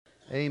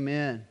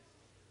Amen.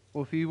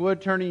 Well, if you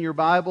would turn in your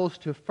Bibles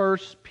to 1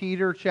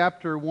 Peter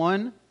chapter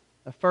 1.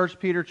 1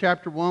 Peter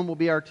chapter 1 will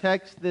be our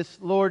text this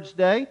Lord's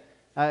Day.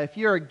 If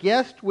you're a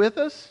guest with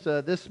us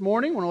this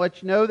morning, I want to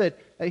let you know that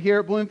here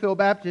at Bloomfield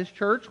Baptist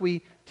Church,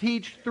 we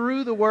teach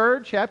through the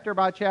Word, chapter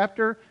by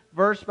chapter,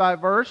 verse by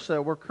verse.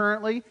 We're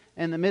currently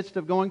in the midst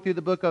of going through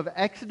the book of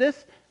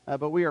Exodus,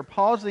 but we are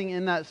pausing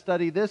in that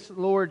study this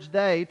Lord's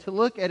Day to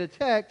look at a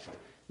text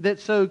that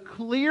so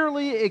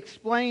clearly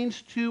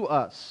explains to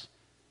us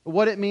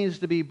what it means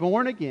to be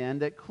born again,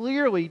 that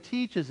clearly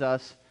teaches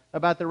us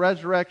about the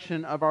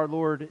resurrection of our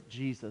Lord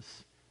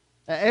Jesus.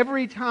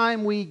 Every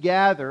time we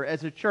gather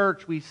as a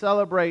church, we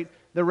celebrate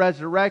the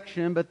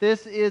resurrection, but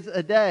this is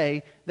a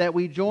day that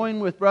we join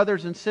with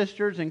brothers and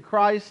sisters in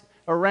Christ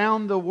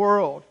around the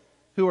world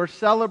who are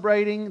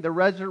celebrating the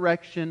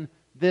resurrection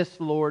this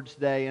Lord's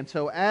Day. And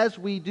so as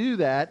we do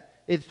that,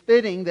 it's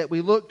fitting that we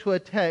look to a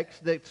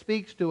text that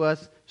speaks to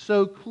us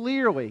so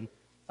clearly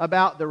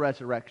about the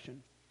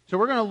resurrection. So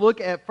we're going to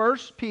look at 1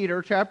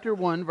 Peter chapter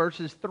 1,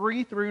 verses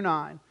 3 through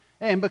 9.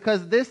 And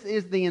because this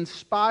is the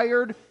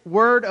inspired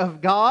Word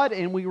of God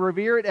and we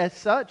revere it as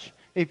such,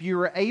 if you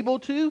are able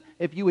to,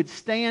 if you would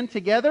stand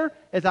together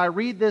as I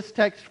read this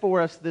text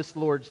for us this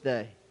Lord's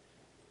Day.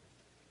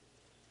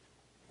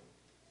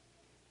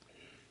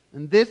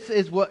 And this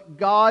is what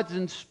God's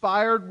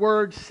inspired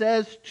Word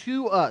says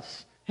to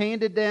us,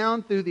 handed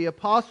down through the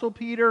Apostle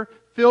Peter,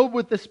 filled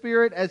with the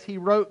Spirit as he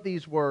wrote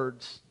these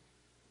words.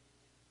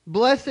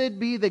 Blessed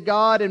be the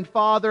God and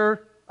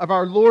Father of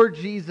our Lord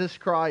Jesus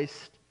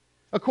Christ.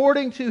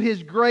 According to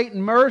His great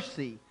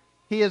mercy,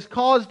 He has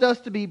caused us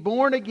to be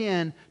born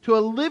again to a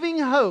living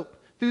hope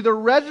through the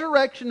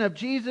resurrection of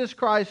Jesus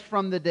Christ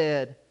from the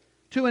dead,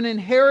 to an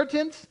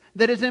inheritance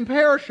that is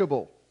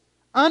imperishable,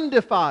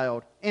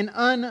 undefiled, and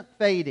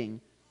unfading,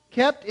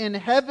 kept in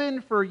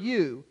heaven for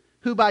you,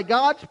 who by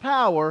God's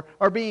power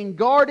are being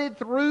guarded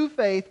through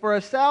faith for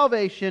a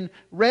salvation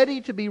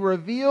ready to be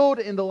revealed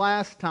in the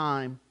last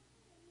time.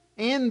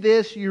 In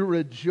this you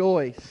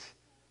rejoice,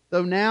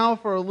 though now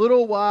for a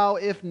little while,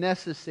 if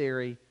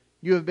necessary,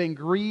 you have been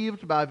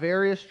grieved by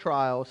various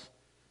trials,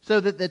 so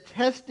that the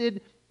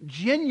tested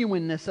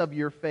genuineness of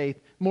your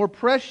faith, more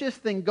precious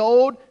than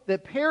gold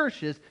that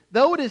perishes,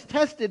 though it is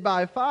tested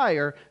by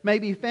fire, may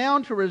be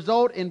found to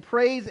result in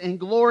praise and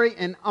glory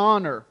and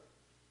honor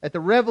at the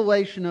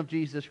revelation of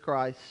Jesus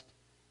Christ.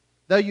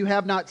 Though you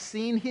have not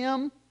seen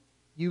Him,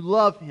 you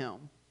love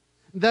Him.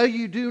 Though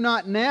you do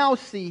not now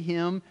see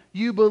Him,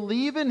 you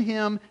believe in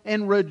Him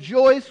and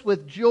rejoice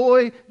with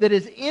joy that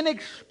is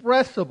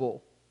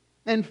inexpressible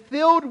and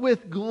filled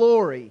with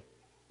glory,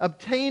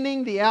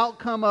 obtaining the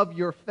outcome of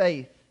your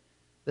faith,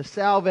 the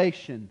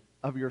salvation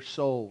of your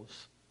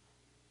souls.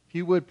 If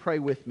you would pray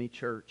with me,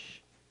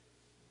 church.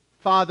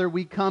 Father,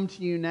 we come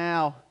to you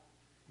now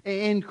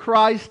in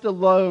Christ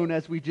alone,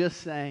 as we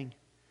just sang,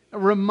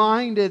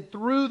 reminded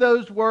through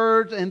those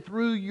words and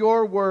through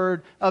your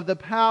word of the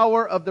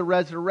power of the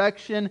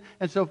resurrection.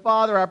 And so,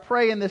 Father, I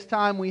pray in this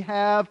time we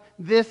have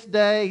this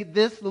day,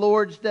 this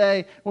Lord's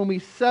Day, when we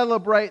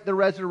celebrate the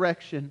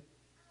resurrection,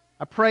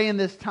 I pray in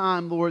this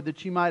time, Lord,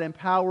 that you might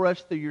empower us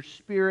through your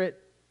Spirit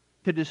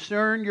to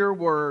discern your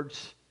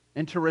words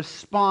and to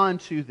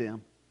respond to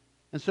them.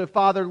 And so,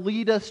 Father,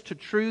 lead us to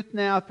truth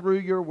now through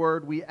your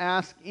word. We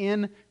ask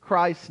in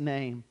Christ's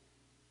name.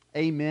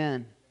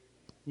 Amen.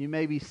 You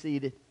may be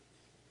seated.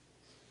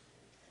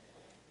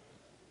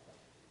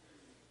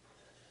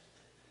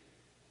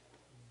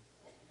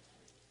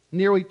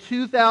 Nearly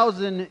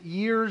 2,000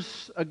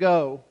 years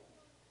ago,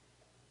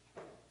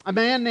 a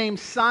man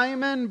named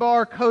Simon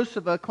Bar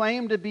Kokhba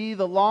claimed to be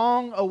the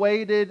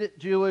long-awaited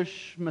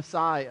Jewish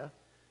Messiah.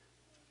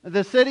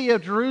 The city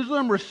of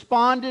Jerusalem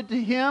responded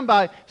to him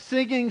by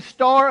singing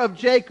Star of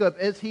Jacob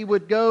as he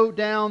would go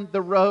down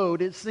the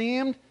road. It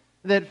seemed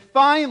that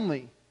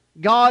finally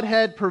God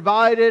had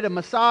provided a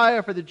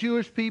Messiah for the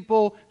Jewish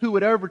people who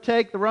would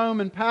overtake the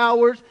Roman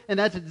powers, and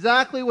that's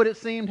exactly what it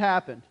seemed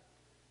happened.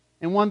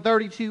 In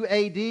 132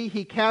 AD,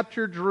 he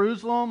captured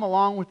Jerusalem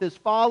along with his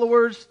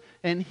followers,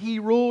 and he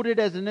ruled it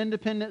as an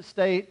independent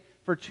state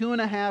for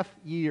 2.5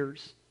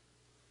 years,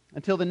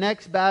 until the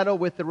next battle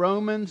with the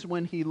Romans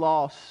when he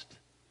lost.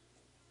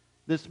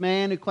 This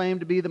man who claimed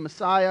to be the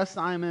Messiah,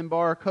 Simon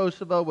Bar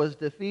Kokhba, was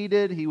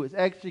defeated, he was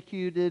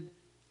executed,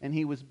 and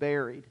he was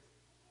buried.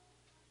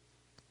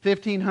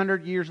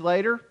 1,500 years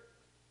later,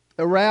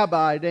 a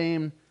rabbi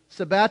named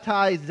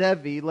Sabbatai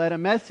Zevi led a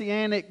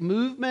messianic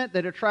movement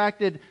that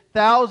attracted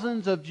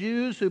thousands of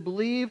Jews who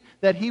believed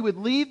that he would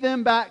lead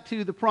them back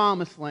to the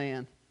Promised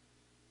Land.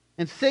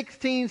 In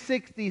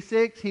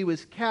 1666, he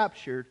was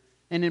captured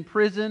and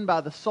imprisoned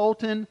by the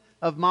Sultan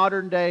of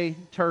modern-day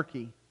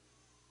Turkey.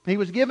 He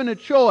was given a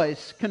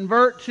choice: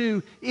 convert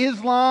to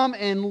Islam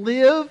and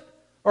live,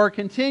 or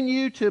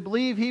continue to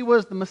believe he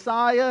was the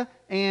Messiah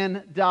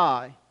and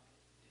die.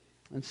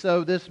 And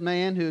so this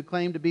man who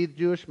claimed to be the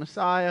Jewish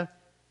Messiah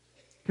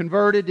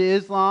converted to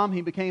Islam.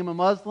 He became a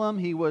Muslim.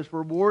 He was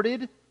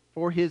rewarded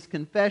for his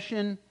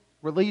confession,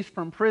 released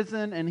from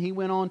prison, and he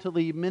went on to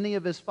lead many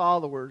of his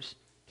followers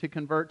to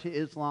convert to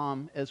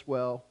Islam as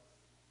well.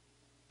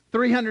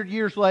 300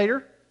 years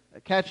later,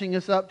 catching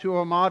us up to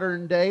our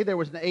modern day, there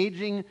was an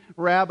aging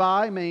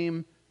rabbi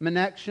named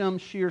Menachem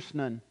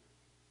Shearsman.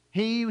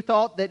 He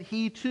thought that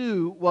he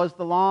too was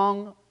the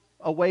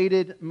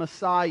long-awaited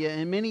Messiah,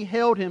 and many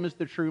hailed him as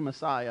the true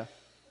Messiah.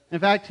 In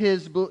fact,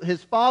 his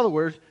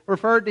followers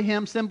referred to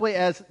him simply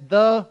as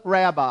the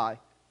rabbi.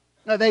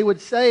 Now, they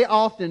would say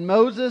often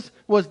Moses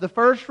was the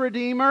first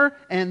redeemer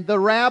and the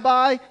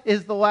rabbi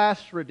is the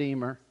last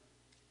redeemer.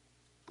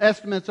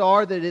 Estimates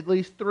are that at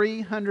least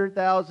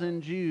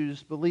 300,000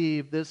 Jews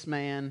believed this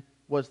man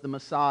was the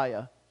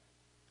Messiah.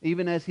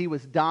 Even as he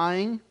was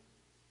dying,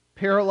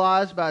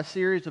 paralyzed by a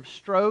series of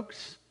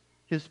strokes,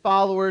 his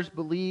followers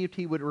believed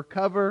he would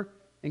recover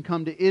and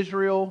come to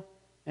Israel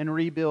and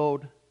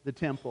rebuild the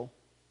temple.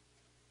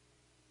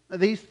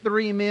 These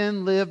three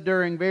men lived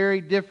during very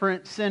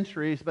different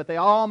centuries, but they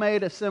all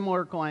made a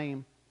similar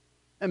claim.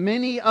 And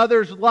many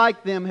others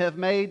like them have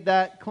made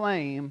that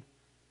claim,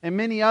 and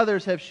many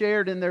others have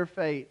shared in their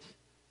fate.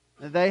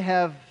 They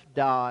have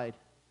died.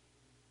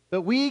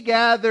 But we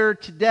gather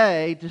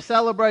today to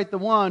celebrate the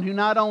one who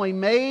not only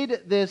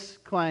made this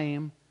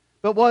claim,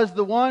 but was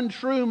the one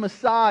true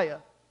Messiah,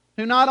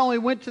 who not only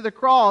went to the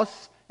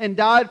cross and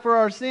died for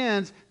our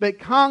sins, but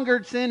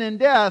conquered sin and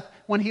death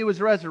when he was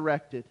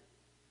resurrected.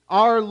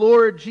 Our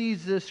Lord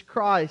Jesus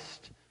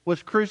Christ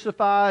was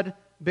crucified,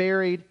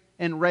 buried,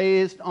 and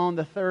raised on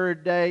the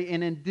third day.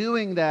 And in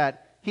doing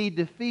that, he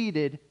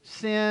defeated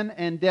sin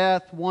and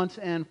death once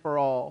and for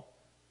all.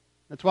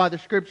 That's why the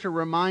Scripture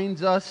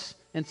reminds us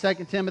in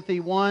 2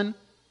 Timothy 1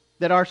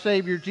 that our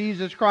Savior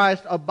Jesus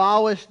Christ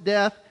abolished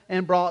death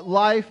and brought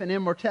life and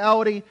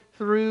immortality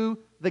through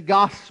the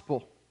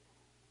gospel.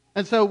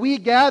 And so we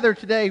gather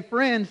today,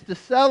 friends, to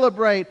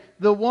celebrate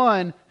the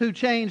one who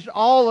changed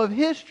all of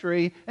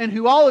history and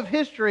who all of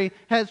history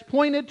has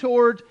pointed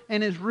towards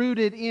and is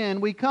rooted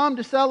in. We come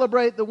to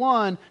celebrate the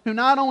one who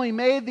not only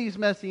made these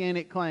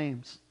messianic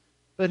claims,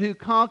 but who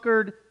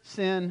conquered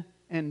sin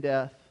and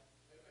death.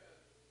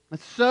 And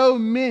so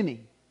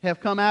many have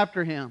come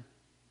after him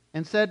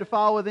and said to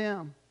follow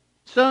them.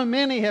 So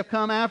many have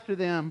come after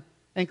them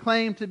and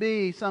claimed to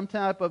be some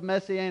type of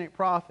messianic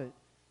prophet.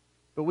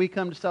 But we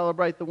come to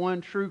celebrate the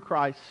one true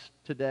Christ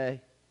today.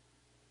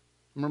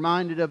 I'm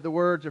reminded of the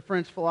words of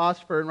French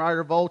philosopher and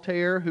writer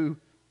Voltaire, who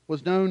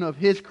was known of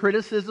his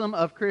criticism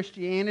of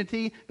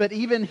Christianity, but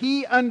even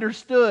he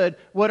understood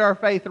what our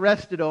faith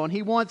rested on.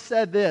 He once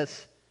said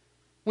this: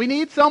 "We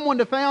need someone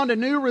to found a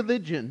new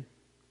religion.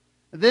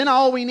 Then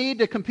all we need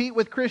to compete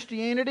with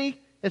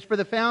Christianity is for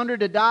the founder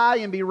to die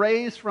and be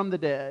raised from the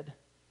dead."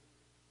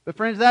 But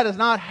friends, that has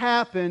not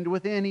happened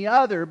with any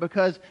other,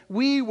 because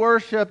we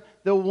worship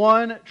the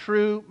one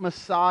true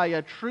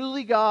Messiah,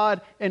 truly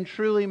God and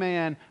truly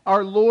man,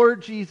 our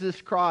Lord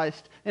Jesus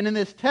Christ. And in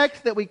this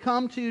text that we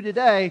come to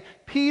today,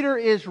 Peter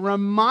is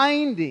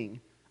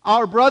reminding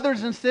our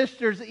brothers and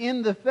sisters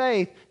in the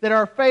faith that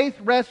our faith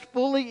rests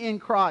fully in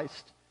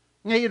Christ.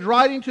 And he is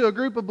writing to a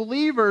group of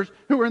believers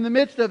who were in the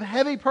midst of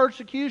heavy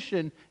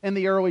persecution in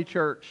the early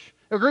church.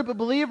 A group of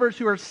believers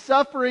who are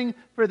suffering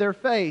for their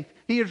faith.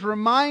 He is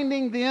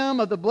reminding them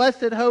of the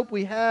blessed hope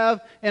we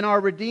have in our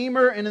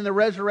Redeemer and in the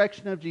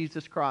resurrection of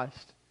Jesus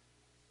Christ.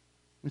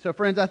 And so,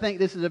 friends, I think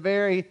this is a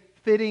very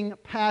fitting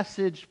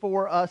passage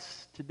for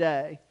us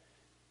today,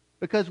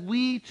 because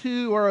we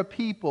too are a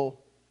people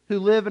who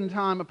live in a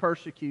time of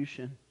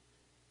persecution.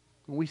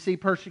 We see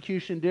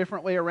persecution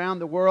differently around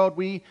the world.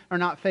 We are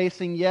not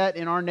facing yet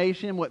in our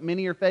nation what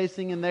many are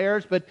facing in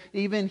theirs, but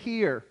even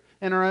here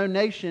in our own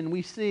nation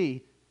we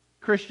see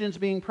Christians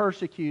being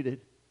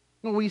persecuted.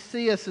 We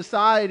see a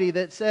society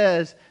that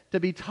says to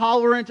be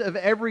tolerant of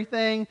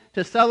everything,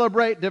 to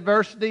celebrate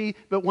diversity,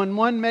 but when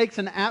one makes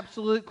an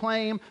absolute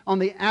claim on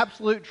the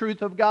absolute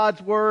truth of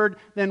God's Word,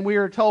 then we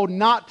are told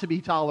not to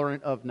be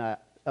tolerant of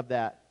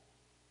that.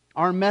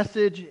 Our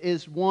message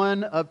is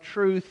one of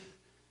truth,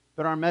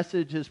 but our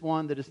message is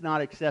one that is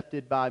not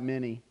accepted by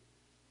many.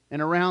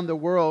 And around the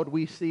world,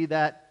 we see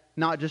that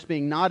not just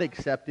being not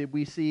accepted,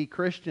 we see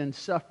Christians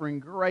suffering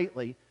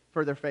greatly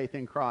for their faith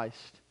in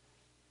Christ.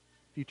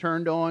 If you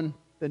turned on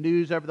the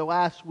news over the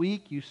last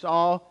week, you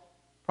saw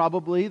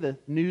probably the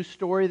news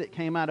story that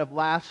came out of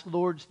last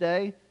Lord's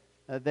Day.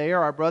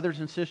 There, our brothers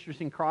and sisters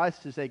in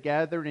Christ, as they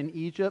gathered in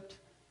Egypt,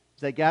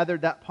 as they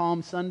gathered that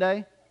Palm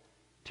Sunday,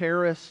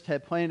 terrorists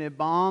had planted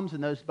bombs,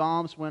 and those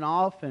bombs went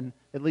off, and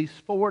at least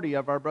 40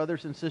 of our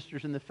brothers and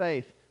sisters in the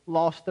faith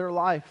lost their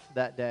life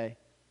that day.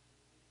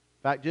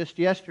 In fact, just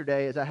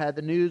yesterday, as I had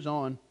the news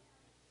on,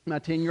 my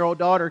 10-year-old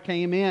daughter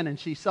came in and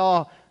she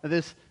saw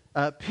this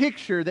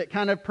picture that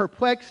kind of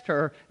perplexed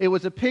her. It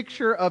was a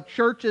picture of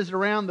churches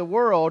around the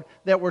world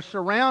that were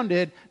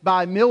surrounded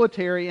by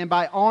military and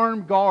by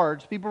armed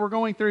guards. People were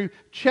going through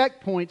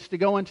checkpoints to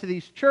go into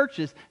these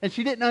churches, and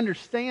she didn't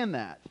understand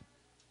that.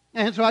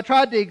 And so I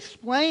tried to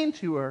explain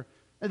to her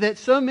that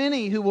so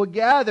many who will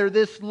gather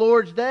this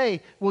Lord's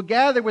Day will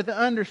gather with the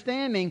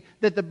understanding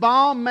that the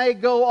bomb may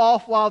go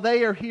off while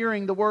they are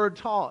hearing the Word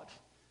taught.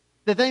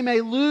 That they may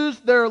lose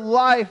their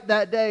life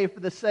that day for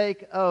the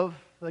sake of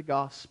the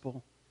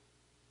gospel.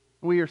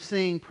 We are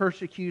seeing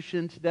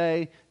persecution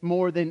today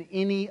more than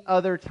any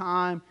other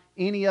time,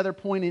 any other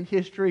point in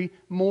history.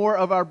 More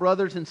of our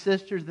brothers and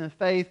sisters in the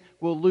faith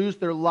will lose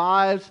their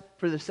lives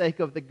for the sake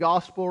of the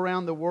gospel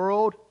around the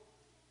world.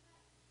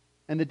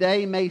 And the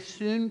day may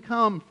soon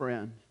come,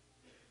 friend,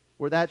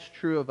 where that's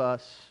true of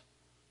us.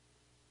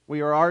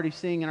 We are already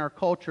seeing in our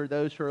culture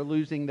those who are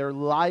losing their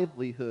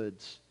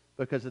livelihoods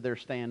because of their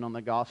stand on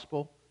the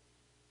gospel.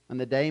 And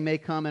the day may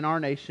come in our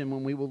nation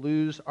when we will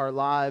lose our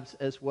lives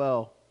as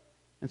well.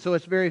 And so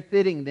it's very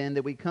fitting then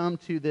that we come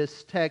to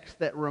this text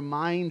that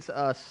reminds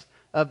us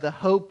of the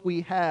hope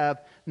we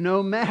have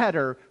no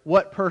matter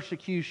what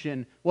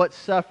persecution, what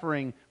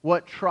suffering,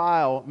 what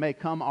trial may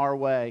come our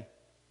way.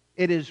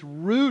 It is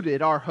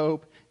rooted, our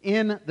hope,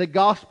 in the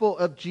gospel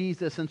of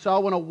Jesus. And so I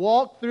want to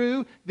walk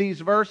through these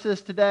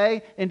verses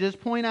today and just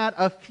point out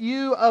a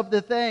few of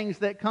the things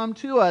that come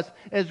to us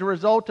as a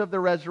result of the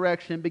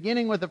resurrection,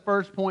 beginning with the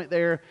first point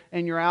there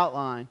in your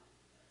outline.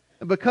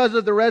 Because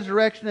of the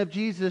resurrection of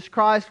Jesus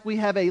Christ, we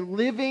have a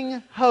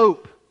living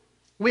hope.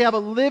 We have a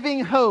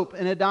living hope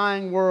in a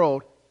dying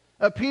world.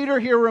 Peter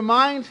here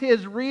reminds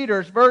his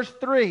readers, verse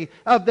 3,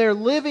 of their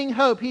living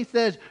hope. He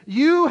says,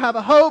 you have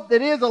a hope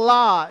that is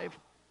alive.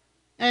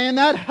 And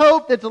that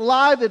hope that's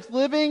alive, that's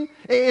living,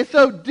 is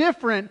so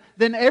different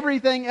than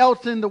everything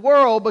else in the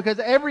world, because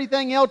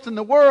everything else in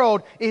the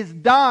world is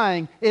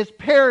dying, is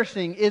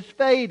perishing, is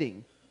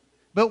fading.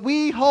 But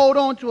we hold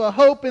on to a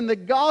hope in the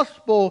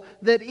gospel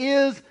that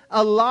is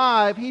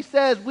alive. He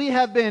says we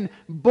have been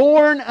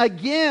born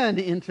again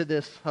into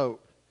this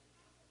hope.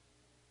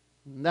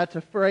 And that's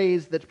a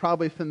phrase that's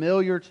probably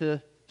familiar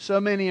to so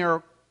many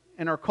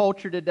in our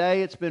culture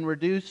today. It's been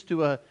reduced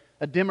to a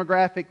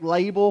demographic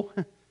label.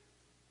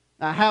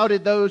 How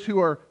did those who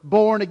are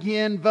born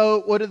again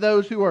vote? What do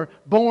those who are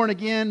born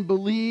again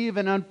believe?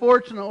 And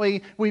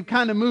unfortunately, we've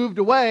kind of moved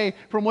away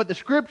from what the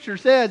Scripture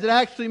says it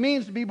actually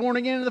means to be born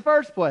again in the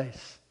first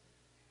place.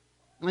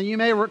 And you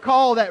may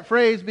recall that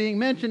phrase being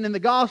mentioned in the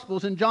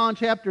Gospels in John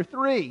chapter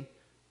 3.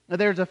 Now,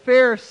 there's a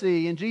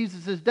Pharisee in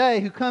Jesus'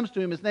 day who comes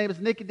to him. His name is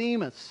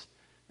Nicodemus.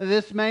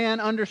 This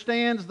man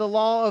understands the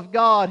law of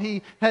God.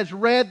 He has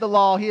read the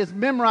law. He has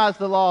memorized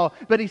the law.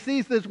 But he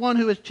sees this one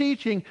who is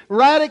teaching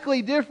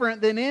radically different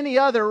than any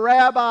other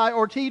rabbi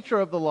or teacher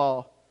of the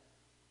law.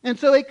 And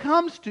so he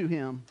comes to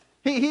him.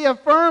 He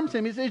affirms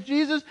him. He says,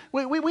 Jesus,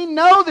 we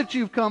know that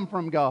you've come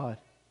from God.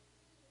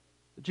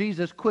 But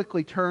Jesus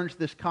quickly turns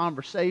this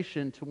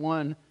conversation to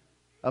one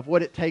of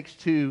what it takes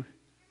to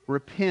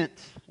repent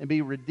and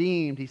be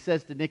redeemed. He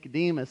says to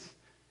Nicodemus,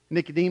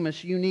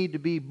 Nicodemus, you need to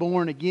be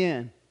born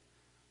again.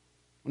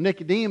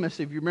 Nicodemus,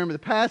 if you remember the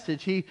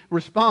passage, he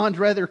responds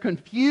rather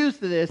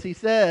confused to this. He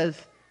says,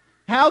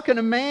 how can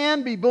a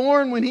man be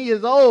born when he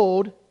is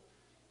old?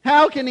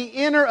 How can he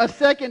enter a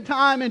second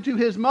time into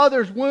his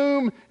mother's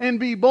womb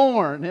and be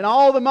born? And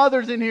all the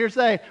mothers in here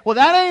say, well,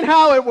 that ain't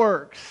how it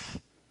works.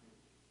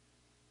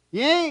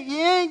 You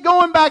ain't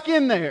going back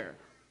in there.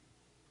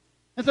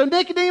 And so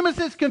Nicodemus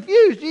is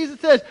confused. Jesus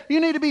says, you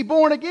need to be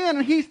born again.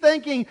 And he's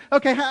thinking,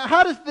 okay,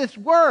 how does this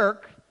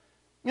work?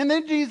 And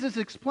then Jesus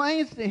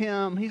explains to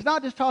him, he's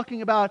not just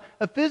talking about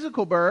a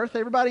physical birth.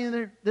 Everybody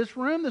in this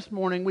room this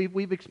morning,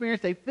 we've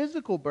experienced a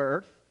physical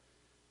birth.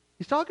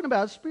 He's talking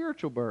about a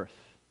spiritual birth.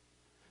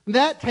 And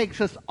that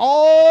takes us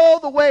all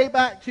the way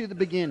back to the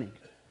beginning.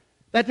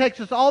 That takes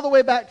us all the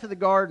way back to the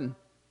garden,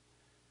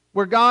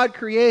 where God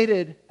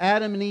created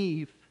Adam and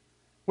Eve,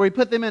 where He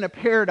put them in a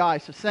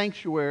paradise, a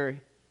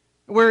sanctuary,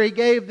 where He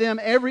gave them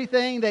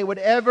everything they would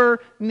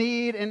ever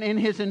need. And in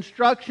His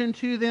instruction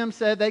to them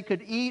said they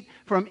could eat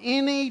from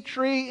any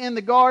tree in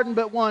the garden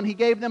but one. He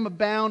gave them a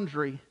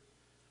boundary.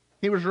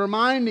 He was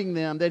reminding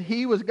them that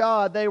He was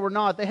God, they were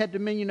not. They had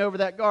dominion over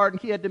that garden.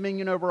 He had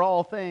dominion over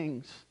all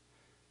things.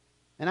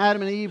 And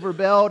Adam and Eve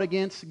rebelled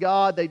against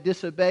God. They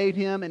disobeyed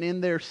Him. And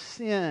in their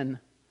sin,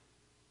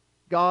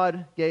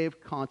 God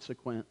gave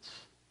consequence.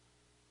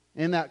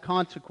 In that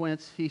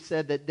consequence, He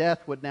said that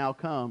death would now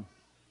come.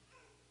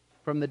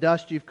 From the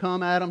dust you've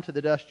come, Adam, to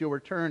the dust you'll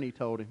return, He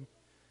told him.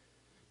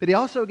 But He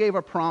also gave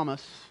a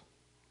promise.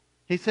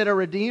 He said a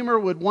Redeemer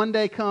would one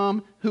day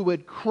come who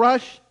would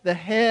crush the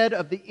head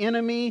of the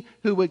enemy,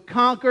 who would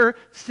conquer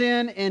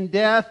sin and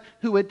death,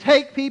 who would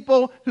take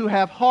people who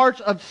have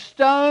hearts of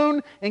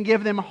stone and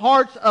give them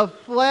hearts of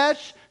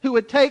flesh, who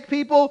would take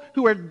people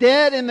who are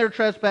dead in their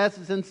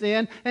trespasses and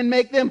sin and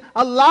make them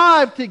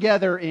alive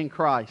together in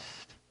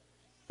Christ.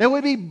 They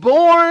would be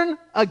born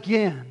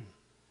again.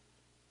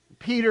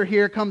 Peter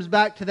here comes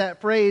back to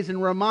that phrase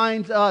and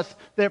reminds us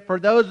that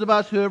for those of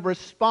us who have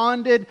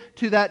responded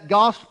to that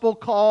gospel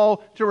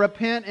call to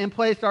repent and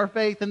place our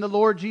faith in the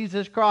Lord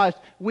Jesus Christ,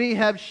 we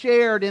have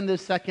shared in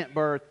this second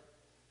birth.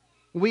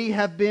 We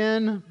have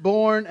been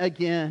born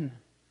again.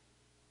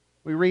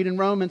 We read in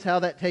Romans how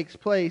that takes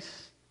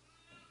place.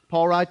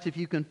 Paul writes, if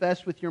you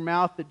confess with your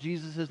mouth that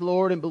Jesus is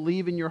Lord and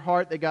believe in your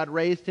heart that God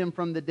raised Him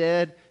from the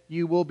dead,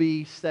 you will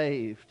be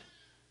saved.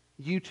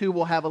 You too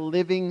will have a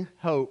living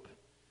hope.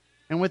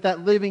 And with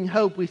that living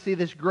hope, we see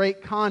this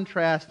great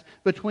contrast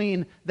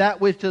between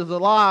that which is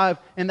alive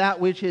and that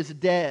which is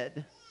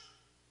dead.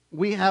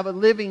 we have a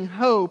living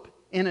hope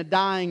in a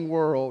dying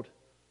world.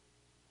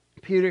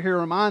 Peter here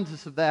reminds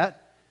us of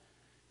that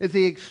as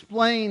he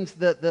explains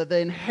the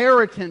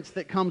inheritance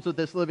that comes with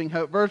this living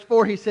hope. Verse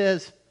 4, he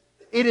says,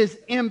 it is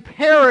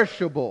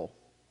imperishable.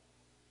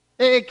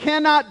 It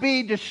cannot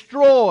be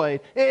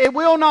destroyed. It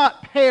will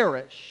not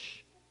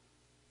perish.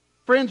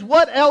 Friends,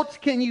 what else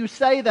can you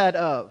say that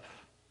of?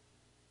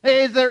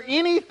 Is there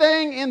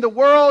anything in the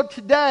world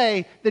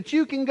today that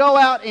you can go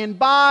out and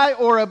buy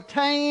or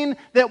obtain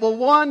that will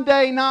one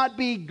day not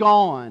be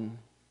gone?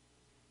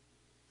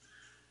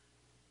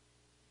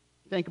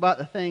 Think about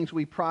the things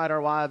we pride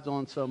our lives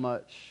on so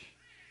much.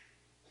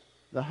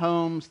 The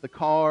homes, the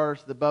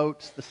cars, the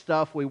boats, the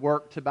stuff we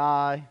work to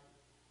buy.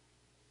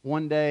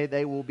 One day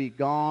they will be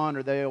gone,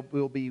 or they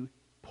will be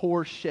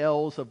poor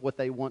shells of what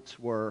they once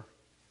were.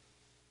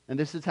 And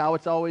this is how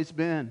it's always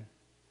been.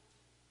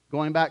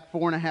 Going back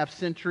 4.5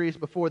 centuries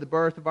before the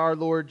birth of our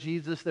Lord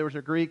Jesus, there was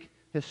a Greek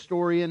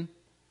historian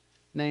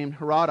named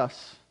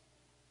Herodotus.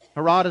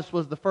 Herodotus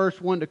was the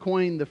first one to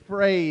coin the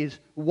phrase,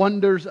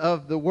 wonders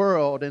of the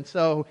world. And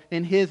so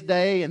in his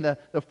day, in the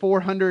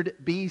 400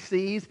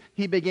 BCs,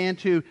 he began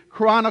to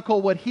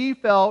chronicle what he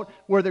felt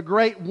were the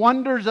great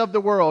wonders of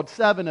the world,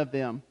 7 of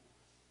them.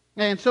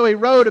 And so he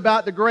wrote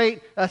about the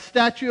great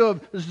statue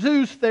of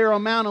Zeus there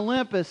on Mount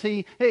Olympus.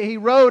 He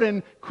wrote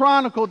and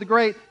chronicled the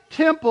great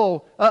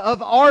temple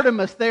of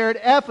Artemis there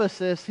at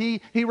Ephesus. He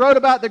wrote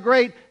about the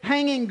great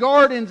hanging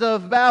gardens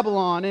of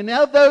Babylon. And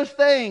of those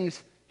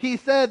things, he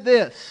said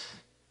this: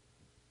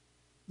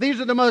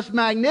 these are the most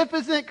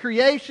magnificent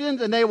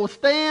creations, and they will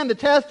stand the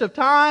test of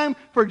time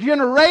for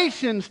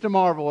generations to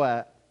marvel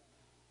at.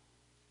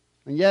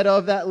 And yet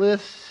of that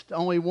list,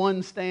 only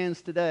one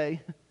stands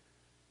today,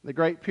 the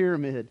Great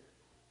Pyramid.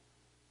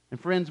 And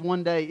friends,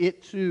 one day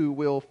it too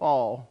will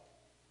fall.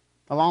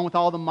 Along with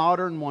all the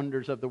modern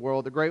wonders of the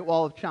world, the Great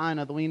Wall of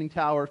China, the Leaning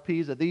Tower of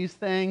Pisa, these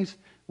things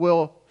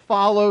will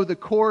follow the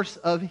course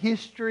of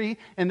history,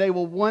 and they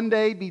will one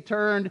day be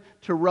turned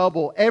to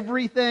rubble.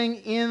 Everything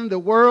in the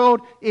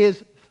world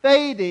is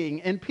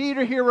fading. And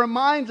Peter here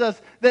reminds us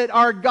that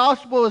our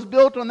gospel is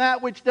built on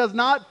that which does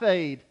not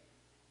fade.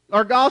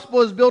 Our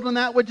gospel is built on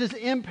that which is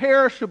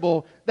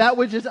imperishable, that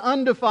which is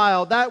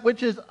undefiled, that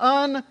which is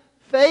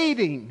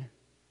unfading.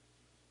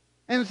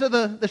 And so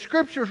the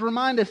Scriptures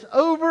remind us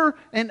over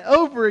and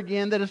over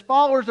again that as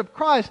followers of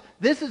Christ,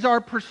 this is our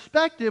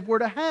perspective we're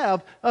to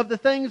have of the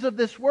things of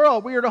this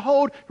world. We are to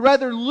hold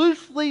rather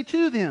loosely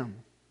to them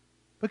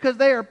because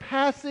they are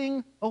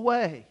passing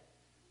away.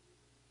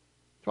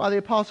 That's why the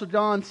Apostle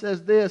John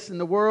says this, and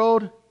the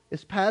world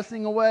is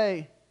passing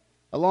away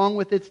along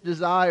with its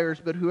desires,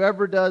 but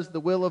whoever does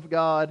the will of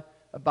God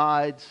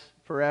abides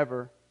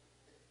forever.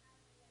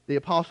 The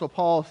Apostle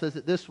Paul says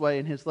it this way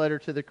in his letter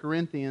to the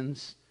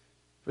Corinthians: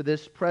 for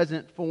the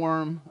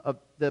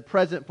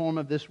present form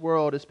of this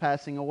world is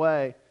passing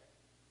away.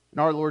 And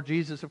our Lord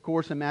Jesus, of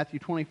course, in Matthew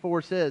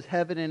 24 says,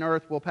 heaven and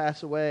earth will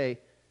pass away,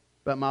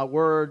 but my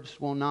words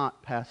will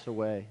not pass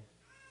away.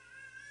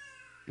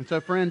 And so,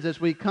 friends,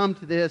 as we come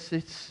to this,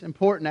 it's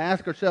important to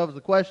ask ourselves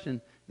the question,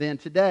 then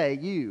today,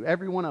 you,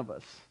 every one of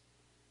us,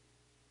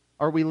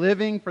 are we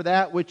living for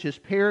that which is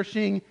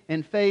perishing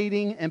and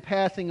fading and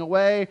passing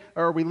away?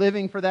 Or are we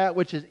living for that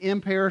which is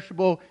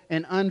imperishable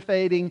and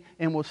unfading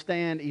and will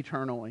stand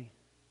eternally?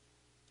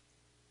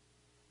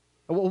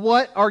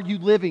 What are you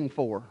living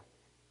for?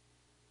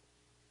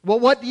 Well,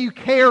 what do you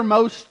care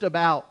most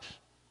about?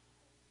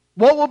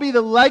 What will be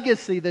the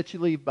legacy that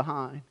you leave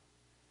behind?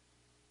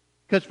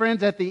 Because,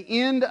 friends, at the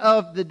end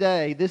of the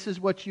day, this is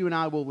what you and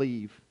I will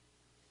leave.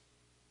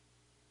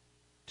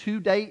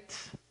 2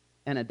 dates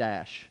and a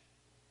dash.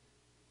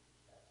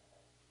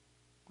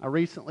 I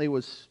recently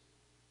was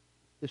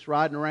just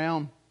riding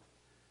around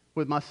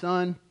with my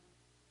son,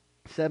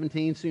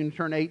 17, soon to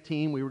turn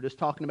 18. We were just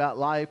talking about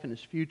life and his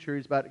future.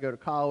 He's about to go to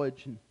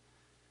college, and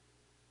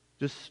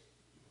just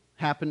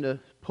happened to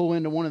pull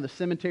into one of the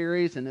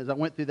cemeteries. And as I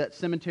went through that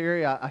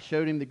cemetery, I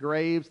showed him the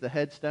graves, the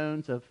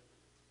headstones of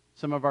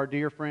some of our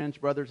dear friends,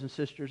 brothers and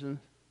sisters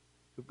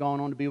who've gone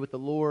on to be with the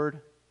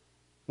Lord.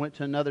 Went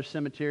to another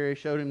cemetery,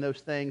 showed him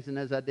those things, and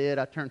as I did,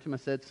 I turned to him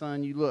and said,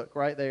 son, you look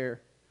right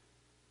there.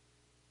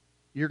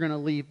 You're going to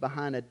leave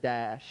behind a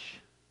dash.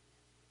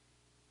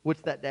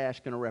 What's that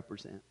dash going to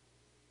represent?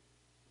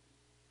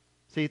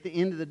 See, at the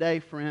end of the day,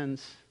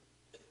 friends,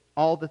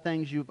 all the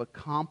things you've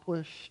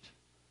accomplished,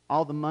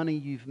 all the money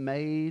you've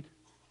made,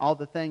 all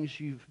the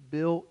things you've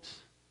built,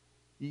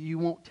 you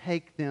won't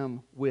take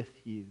them with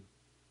you.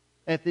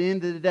 At the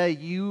end of the day,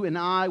 you and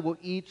I will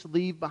each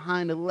leave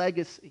behind a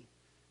legacy.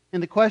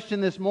 And the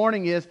question this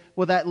morning is,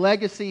 will that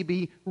legacy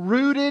be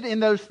rooted in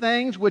those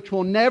things which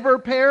will never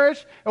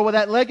perish? Or will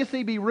that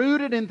legacy be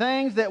rooted in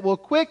things that will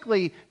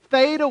quickly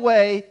fade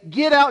away,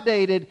 get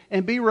outdated,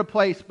 and be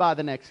replaced by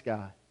the next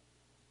guy?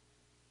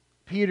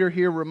 Peter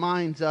here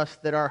reminds us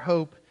that our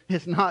hope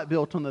is not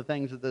built on the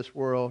things of this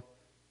world.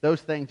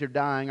 Those things are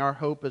dying. Our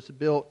hope is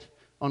built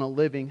on a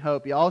living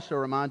hope. He also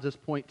reminds us,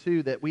 point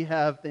 2, that we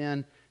have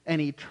then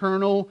an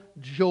eternal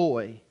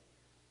joy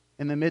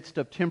in the midst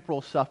of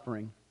temporal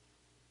suffering.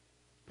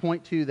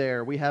 point to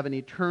there. We have an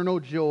eternal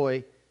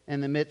joy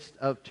in the midst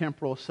of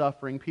temporal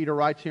suffering. Peter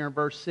writes here in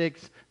verse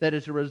 6 that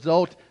as a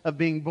result of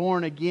being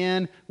born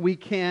again, we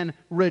can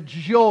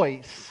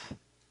rejoice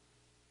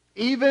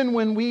even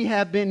when we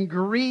have been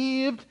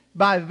grieved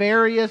by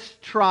various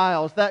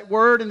trials. That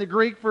word in the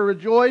Greek for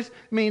rejoice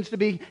means to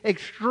be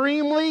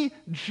extremely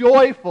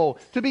joyful,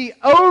 to be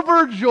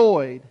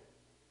overjoyed.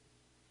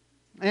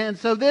 And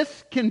so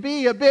this can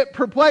be a bit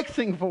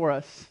perplexing for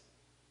us.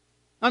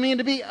 I mean,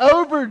 to be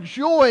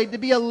overjoyed, to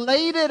be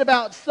elated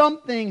about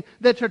something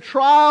that's a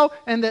trial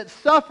and that's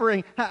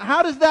suffering,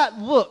 how does that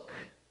look?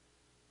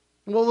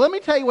 Well, let me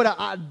tell you what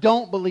I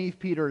don't believe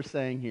Peter is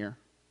saying here.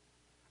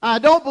 I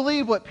don't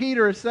believe what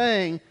Peter is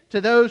saying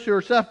to those who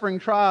are suffering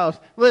trials.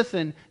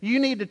 Listen, you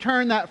need to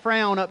turn that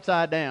frown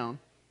upside down.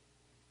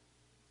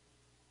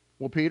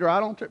 Well, Peter, I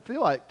don't feel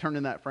like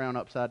turning that frown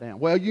upside down.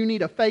 Well, you need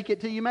to fake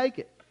it till you make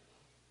it.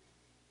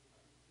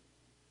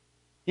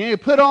 You need to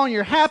put on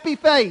your happy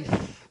face.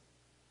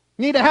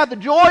 You need to have the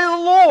joy of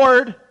the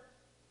Lord.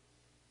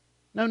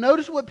 Now,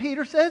 notice what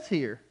Peter says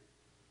here.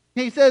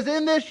 He says,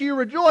 in this you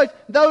rejoice,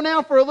 though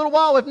now for a little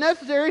while, if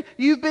necessary,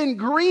 you've been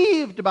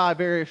grieved by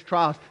various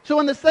trials. So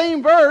in the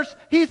same verse,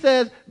 he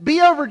says,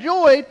 be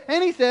overjoyed,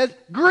 and he says,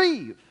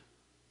 grieve.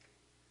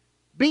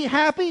 Be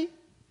happy,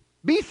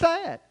 be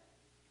sad.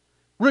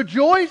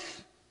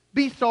 Rejoice,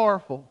 be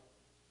sorrowful.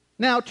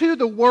 Now, to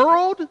the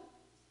world,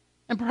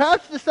 and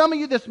perhaps to some of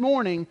you this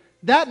morning,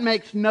 that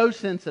makes no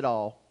sense at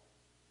all.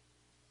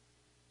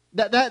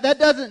 That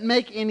doesn't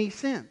make any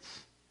sense.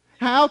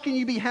 How can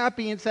you be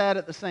happy and sad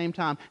at the same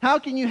time? How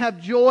can you have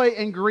joy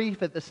and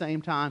grief at the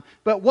same time?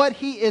 But what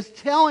he is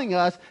telling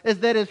us is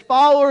that as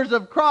followers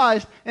of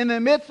Christ, in the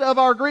midst of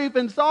our grief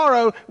and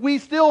sorrow, we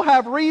still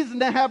have reason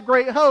to have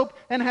great hope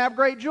and have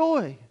great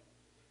joy.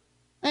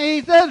 And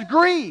he says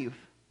grieve.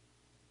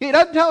 He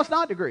doesn't tell us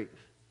not to grieve.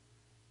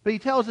 But he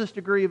tells us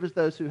to grieve as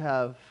those who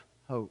have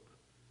hope.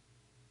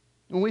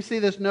 And we see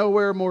this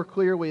nowhere more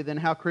clearly than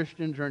how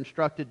Christians are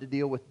instructed to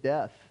deal with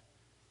death.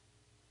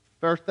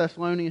 1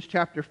 Thessalonians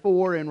chapter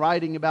 4, in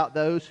writing about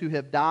those who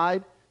have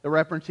died, the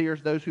reference here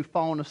is those who've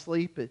fallen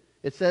asleep.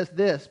 It says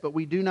this, but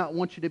we do not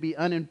want you to be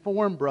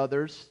uninformed,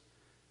 brothers,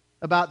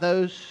 about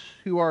those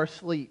who are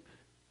asleep,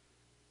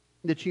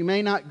 that you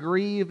may not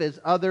grieve as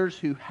others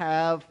who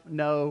have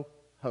no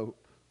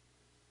hope.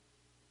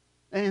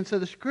 And so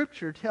the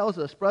Scripture tells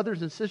us,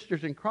 brothers and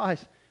sisters in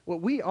Christ,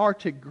 what we are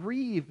to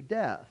grieve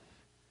death,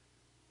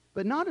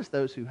 but not as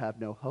those who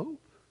have no hope.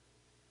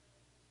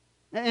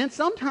 And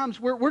sometimes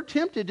we're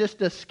tempted just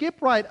to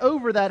skip right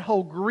over that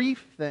whole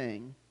grief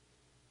thing.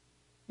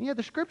 And yet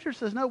the Scripture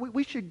says, no,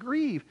 we should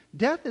grieve.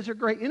 Death is a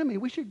great enemy.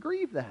 We should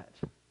grieve that.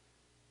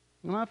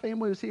 My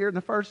family was here in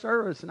the first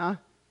service, and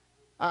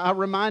I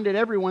reminded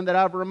everyone that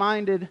I've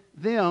reminded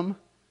them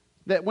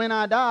that when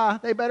I die,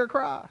 they better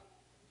cry.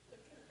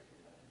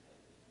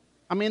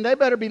 I mean, they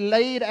better be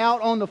laid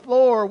out on the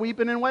floor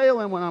weeping and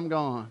wailing when I'm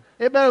gone.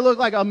 It better look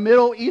like a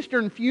Middle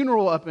Eastern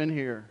funeral up in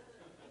here.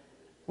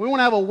 We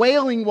want to have a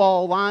wailing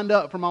wall lined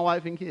up for my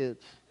wife and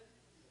kids.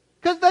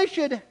 Because they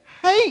should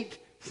hate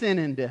sin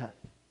and death.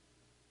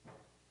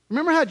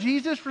 Remember how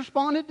Jesus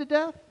responded to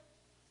death?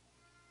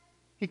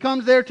 He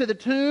comes there to the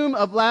tomb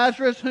of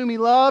Lazarus whom he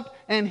loved,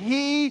 and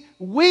he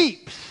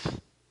weeps.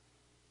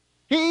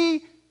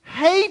 He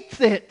hates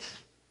it.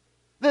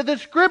 The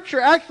Scripture,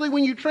 actually,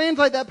 when you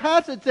translate that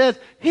passage, says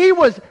he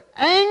was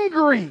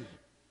angry.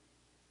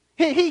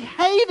 He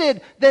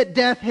hated that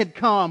death had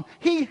come.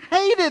 He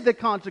hated the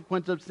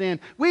consequence of sin.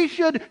 We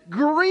should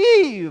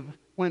grieve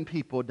when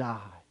people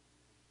die.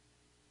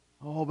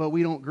 Oh, but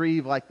we don't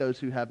grieve like those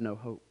who have no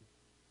hope.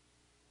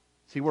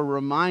 See, we're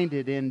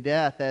reminded in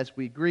death as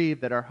we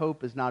grieve that our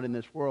hope is not in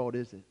this world,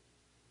 is it?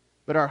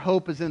 But our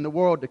hope is in the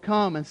world to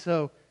come. And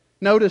so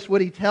notice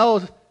what he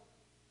tells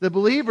the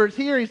believers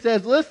here. He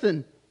says,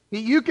 listen,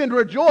 you can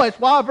rejoice.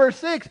 Why? Verse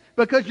 6,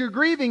 because you're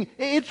grieving.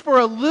 It's for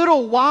a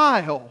little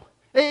while.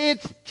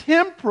 It's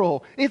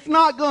temporal. It's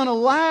not going to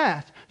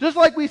last. Just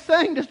like we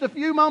sang just a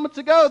few moments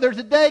ago, there's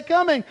a day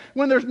coming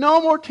when there's no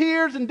more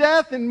tears and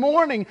death and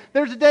mourning.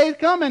 There's a day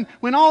coming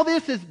when all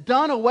this is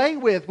done away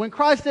with. When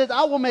Christ says,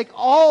 I will make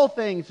all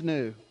things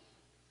new.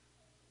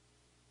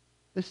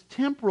 This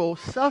temporal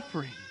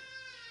suffering,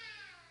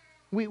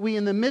 we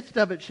in the midst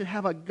of it should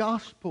have a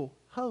gospel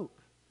hope.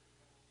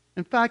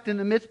 In fact, in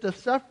the midst of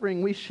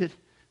suffering, we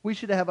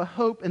should have a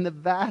hope in the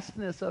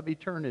vastness of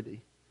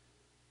eternity.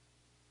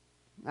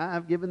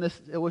 I've given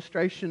this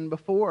illustration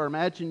before.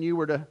 Imagine you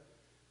were to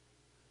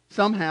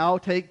somehow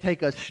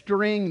take a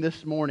string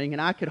this morning,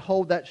 and I could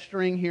hold that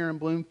string here in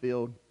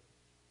Bloomfield.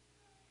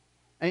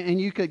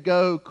 And you could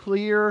go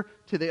clear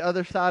to the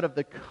other side of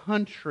the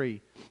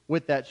country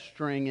with that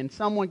string. And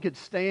someone could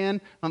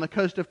stand on the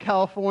coast of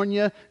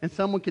California, and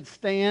someone could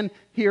stand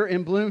here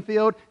in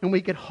Bloomfield, and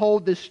we could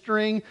hold this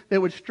string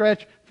that would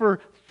stretch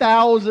for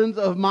thousands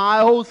of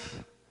miles.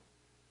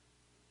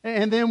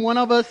 And then one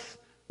of us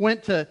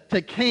went to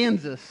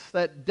Kansas,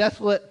 that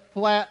desolate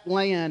flat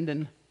land,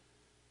 and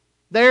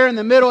there in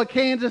the middle of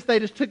Kansas, they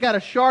just took out a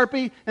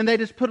Sharpie and they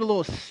just put a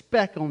little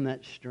speck on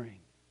that string.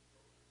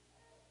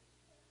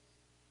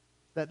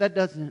 That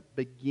doesn't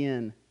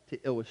begin to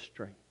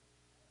illustrate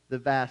the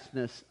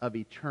vastness of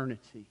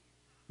eternity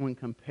when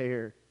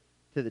compared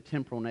to the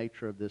temporal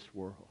nature of this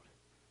world.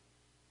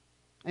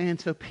 And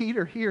so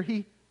Peter here,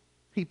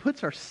 he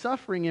puts our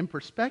suffering in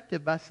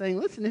perspective by saying,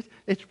 listen,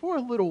 it's for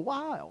a little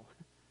while.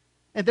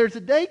 And there's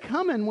a day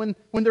coming when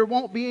there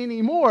won't be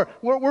any more.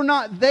 We're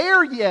not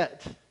there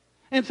yet.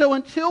 And so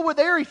until we're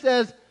there, he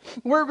says,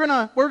 we're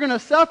gonna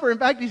suffer. In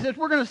fact, he says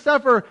we're going to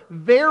suffer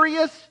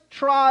various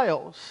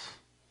trials.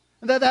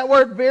 That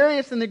word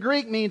various in the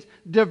Greek means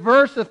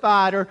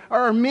diversified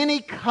or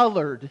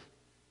many-colored.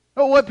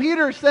 But what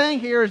Peter is saying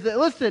here is that,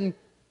 listen,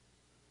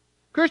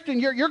 Christian,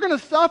 you're going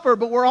to suffer,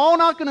 but we're all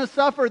not going to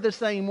suffer the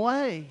same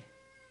way.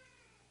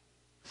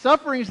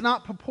 Suffering is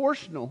not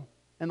proportional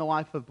in the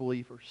life of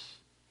believers.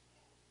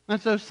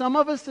 And so some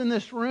of us in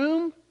this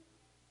room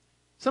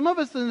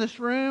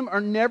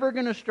are never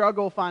going to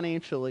struggle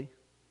financially.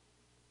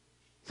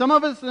 Some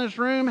of us in this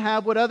room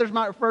have what others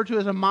might refer to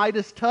as a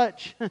Midas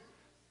touch.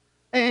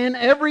 And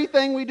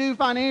everything we do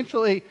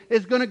financially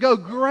is going to go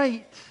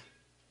great.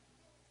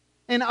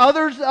 And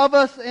others of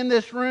us in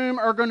this room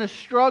are going to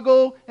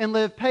struggle and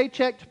live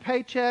paycheck to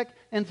paycheck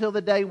until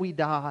the day we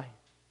die.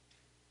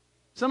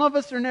 Some of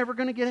us are never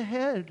going to get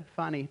ahead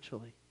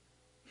financially.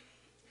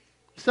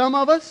 Some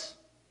of us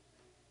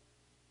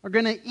are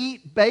going to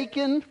eat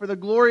bacon for the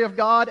glory of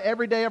God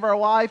every day of our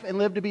life and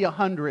live to be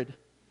 100.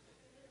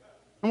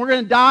 And we're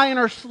going to die in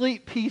our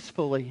sleep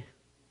peacefully.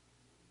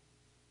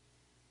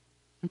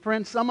 And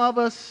friends, some of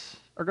us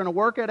are going to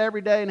work out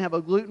every day and have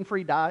a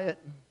gluten-free diet,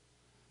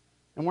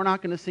 and we're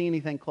not going to see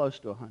anything close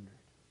to 100.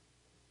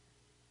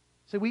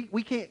 So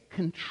we can't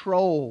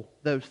control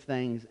those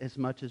things as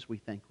much as we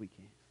think we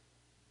can.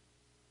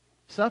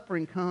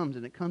 Suffering comes,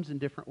 and it comes in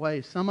different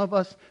ways. Some of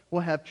us will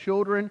have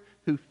children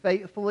who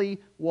faithfully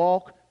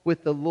walk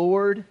with the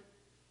Lord.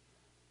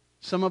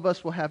 Some of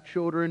us will have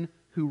children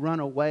who run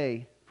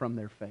away from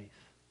their faith.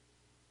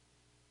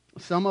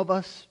 Some of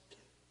us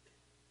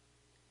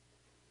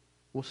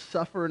will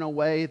suffer in a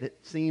way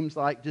that seems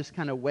like just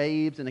kind of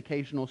waves and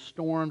occasional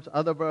storms.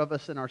 Other of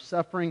us in our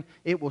suffering,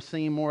 it will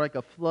seem more like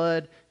a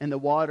flood and the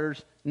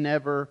waters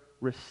never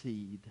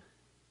recede.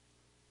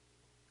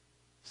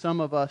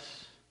 Some of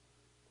us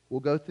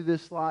will go through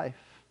this life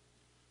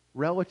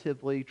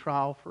relatively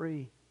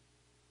trial-free.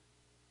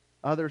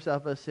 Others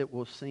of us, it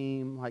will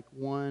seem like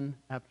one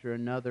after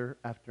another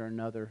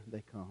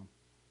they come.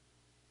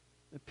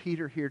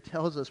 Peter here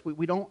tells us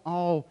we don't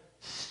all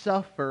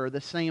suffer the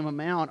same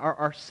amount.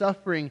 Our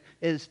suffering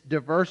is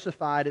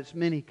diversified, it's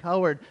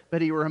many-colored,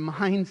 but he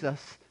reminds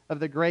us of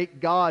the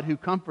great God who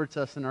comforts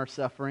us in our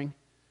suffering.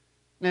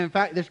 And in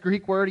fact, this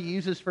Greek word he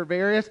uses for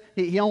various,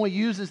 he only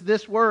uses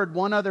this word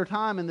one other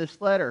time in this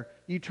letter.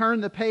 You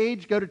turn the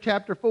page, go to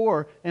chapter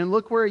 4, and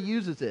look where he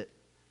uses it.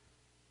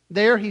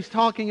 There he's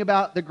talking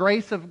about the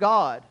grace of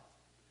God.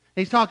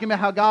 He's talking about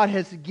how God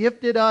has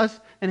gifted us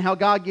and how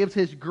God gives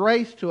His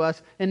grace to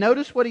us. And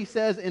notice what he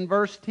says in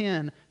verse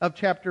 10 of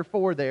chapter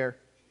 4 there.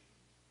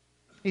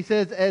 He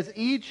says, as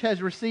each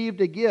has received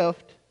a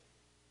gift,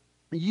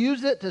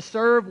 use it to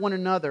serve one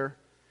another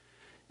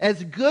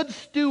as good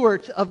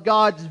stewards of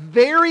God's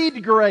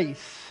varied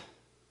grace.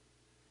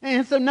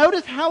 And so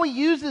notice how he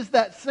uses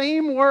that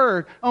same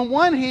word. On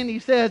one hand, he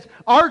says,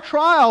 our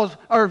trials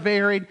are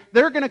varied.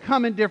 They're going to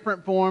come in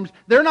different forms.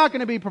 They're not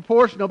going to be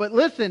proportional. But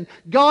listen,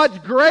 God's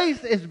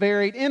grace is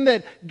varied in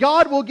that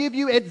God will give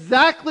you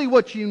exactly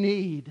what you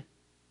need.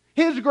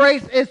 His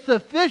grace is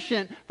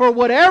sufficient for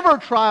whatever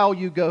trial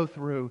you go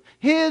through.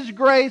 His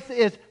grace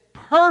is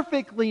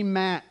perfectly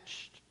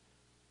matched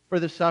for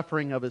the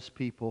suffering of His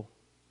people.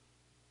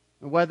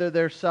 Whether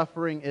their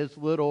suffering is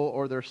little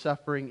or their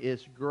suffering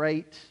is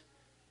great,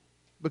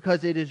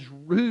 because it is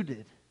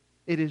rooted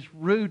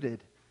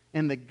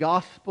in the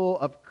gospel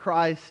of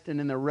Christ and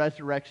in the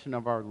resurrection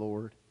of our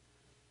Lord.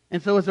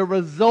 And so as a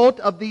result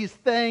of these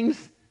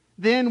things,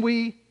 then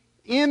we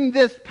end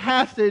this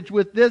passage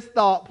with this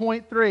thought,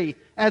 point 3.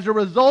 As a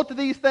result of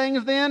these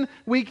things, then,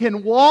 we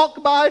can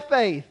walk by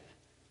faith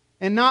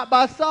and not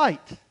by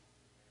sight.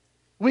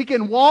 We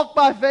can walk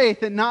by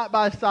faith and not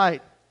by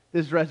sight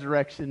this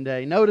resurrection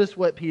day. Notice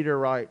what Peter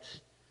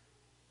writes.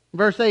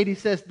 Verse 8, he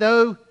says,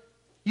 though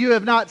you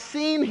have not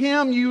seen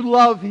Him, you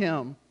love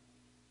Him.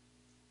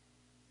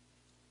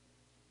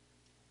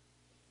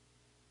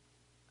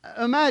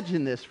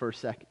 Imagine this for a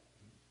second.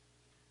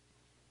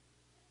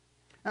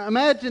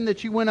 Imagine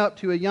that you went up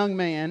to a young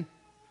man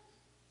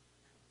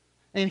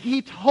and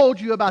he told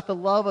you about the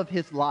love of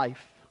his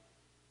life.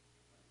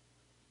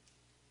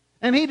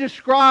 And he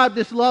described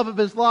this love of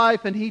his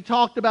life, and he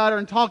talked about her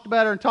and talked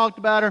about her and talked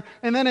about her.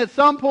 And then at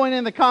some point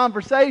in the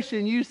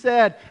conversation, you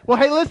said, well,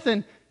 hey,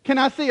 listen, can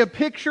I see a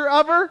picture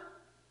of her?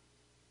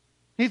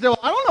 He said, well,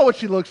 I don't know what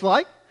she looks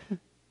like.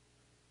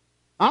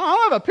 I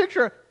don't have a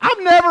picture.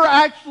 I've never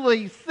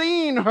actually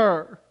seen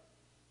her.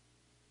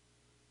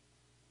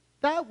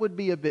 That would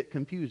be a bit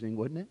confusing,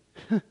 wouldn't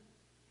it?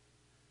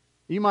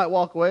 You might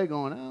walk away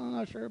going, oh, I'm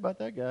not sure about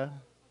that guy.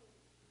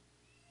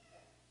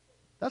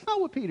 That's not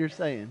what Peter's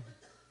saying.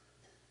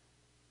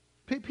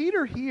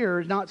 Peter here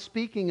is not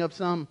speaking of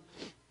some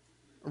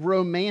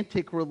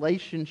romantic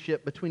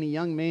relationship between a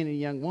young man and a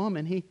young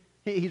woman.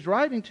 He's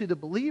writing to the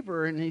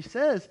believer, and he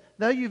says,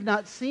 though you've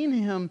not seen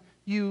him,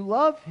 you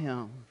love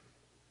him.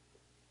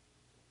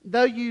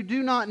 Though you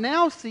do not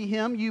now see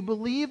him, you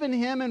believe in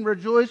him and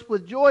rejoice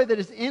with joy that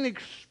is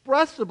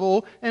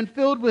inexpressible and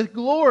filled with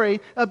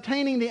glory,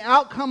 obtaining the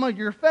outcome of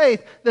your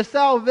faith, the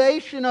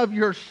salvation of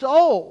your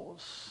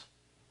souls.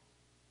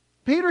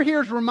 Peter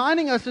here is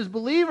reminding us as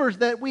believers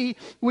that we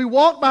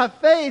walk by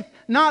faith,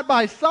 not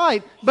by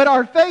sight, but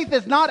our faith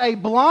is not a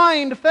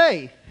blind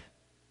faith.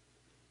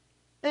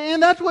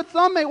 And that's what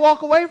some may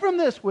walk away from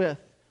this with.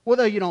 Well,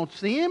 though you don't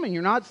see him and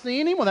you're not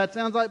seeing him, well, that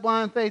sounds like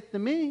blind faith to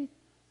me.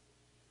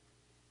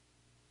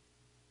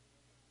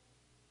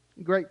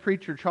 Great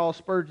preacher Charles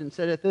Spurgeon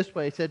said it this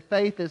way. He said,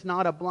 faith is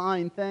not a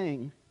blind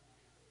thing.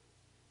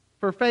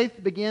 For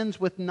faith begins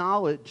with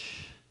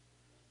knowledge.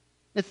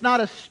 It's not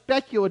a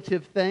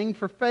speculative thing,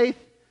 for faith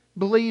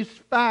believes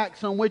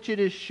facts on which it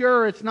is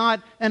sure. It's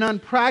not an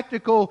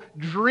unpractical,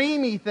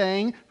 dreamy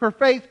thing, for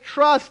faith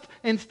trusts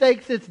and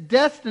stakes its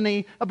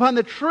destiny upon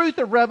the truth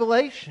of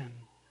revelation.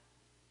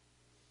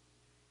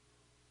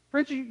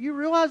 Friends, you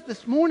realize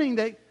this morning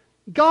that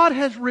God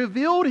has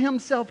revealed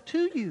Himself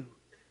to you.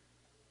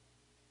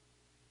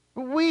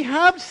 We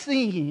have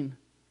seen.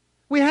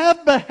 We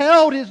have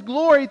beheld His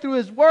glory through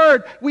His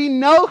Word. We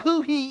know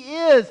who He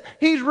is.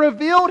 He's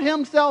revealed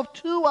Himself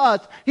to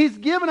us. He's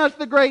given us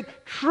the great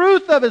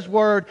truth of His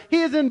Word. He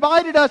has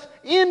invited us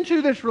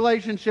into this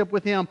relationship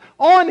with Him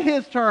on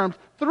His terms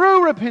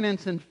through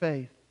repentance and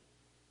faith.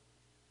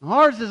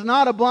 Ours is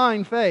not a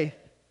blind faith.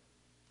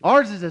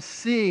 Ours is a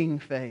seeing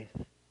faith.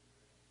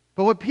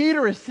 But what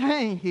Peter is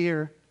saying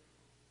here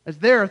is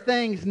there are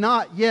things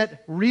not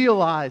yet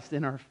realized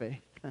in our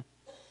faith.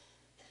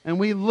 And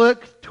we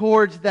look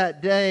towards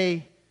that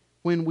day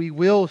when we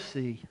will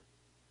see.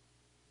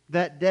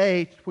 That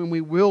day when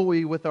we will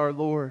be with our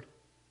Lord.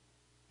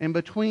 And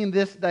between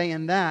this day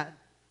and that,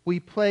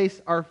 we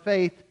place our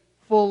faith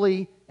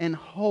fully and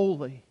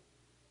wholly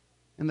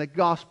in the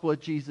gospel of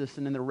Jesus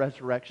and in the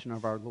resurrection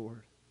of our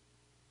Lord.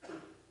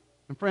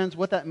 And friends,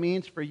 what that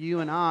means for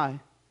you and I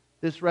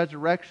this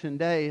resurrection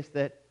day is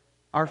that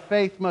our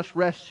faith must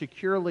rest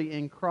securely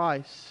in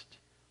Christ,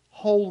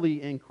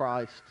 wholly in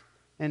Christ,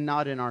 and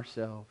not in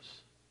ourselves.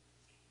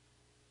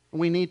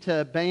 We need to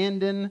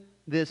abandon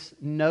this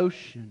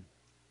notion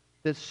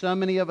that so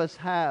many of us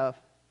have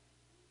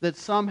that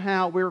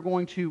somehow we're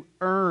going to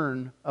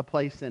earn a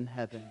place in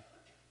heaven.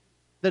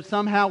 That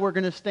somehow we're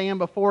going to stand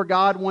before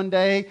God one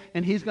day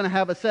and He's going to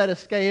have a set of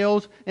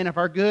scales, and if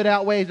our good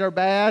outweighs our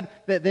bad,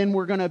 that then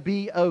we're going to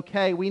be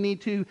okay. We need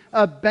to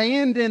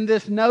abandon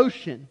this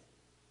notion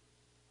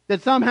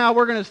that somehow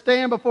we're going to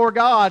stand before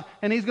God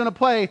and He's going to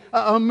play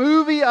a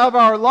movie of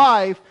our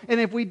life,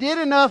 and if we did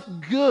enough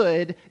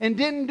good and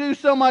didn't do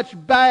so much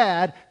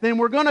bad, then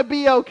we're going to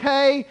be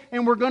okay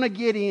and we're going to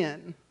get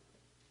in.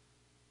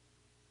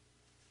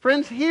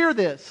 Friends, hear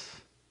this.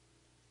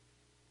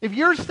 If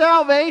your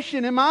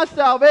salvation and my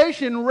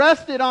salvation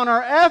rested on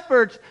our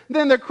efforts,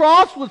 then the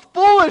cross was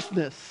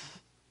foolishness.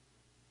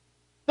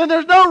 Then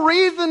there's no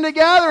reason to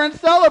gather and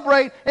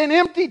celebrate an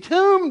empty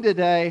tomb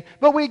today.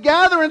 But we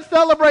gather and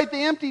celebrate the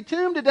empty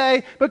tomb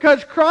today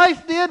because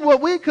Christ did what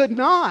we could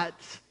not.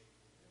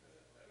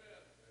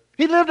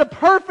 He lived a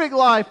perfect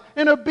life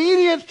in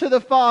obedience to the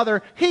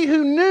Father. He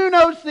who knew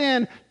no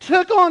sin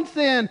took on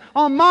sin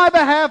on my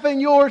behalf and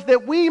yours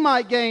that we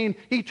might gain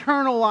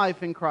eternal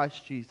life in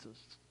Christ Jesus.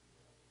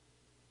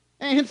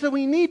 And so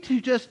we need to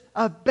just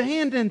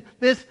abandon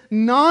this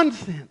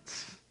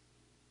nonsense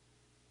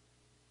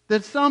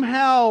that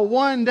somehow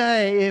one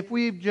day, if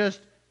we've just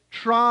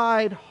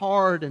tried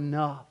hard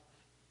enough.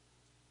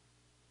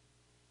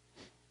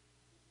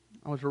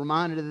 I was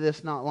reminded of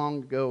this not long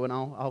ago, and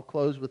I'll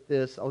close with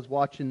this. I was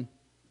watching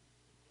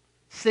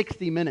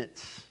 60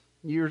 Minutes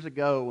years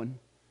ago, and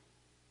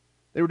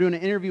they were doing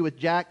an interview with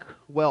Jack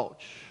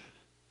Welch.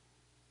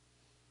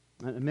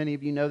 Many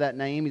of you know that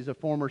name. He's a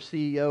former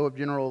CEO of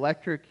General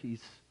Electric.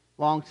 He's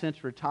long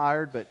since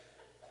retired, but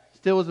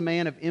still is a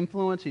man of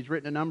influence. He's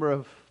written a number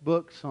of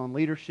books on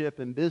leadership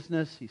and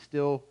business. He's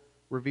still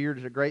revered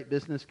as a great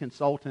business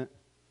consultant.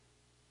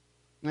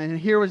 And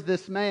here was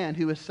this man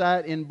who was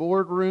sat in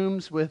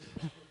boardrooms with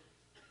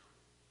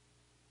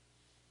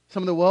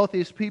some of the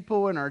wealthiest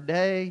people in our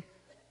day,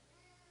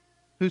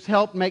 who's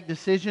helped make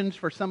decisions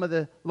for some of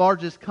the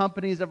largest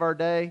companies of our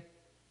day.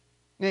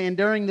 And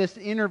during this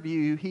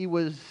interview, he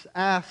was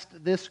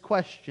asked this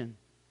question.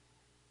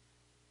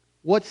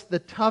 What's the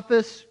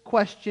toughest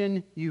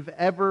question you've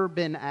ever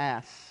been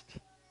asked?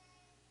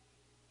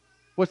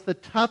 What's the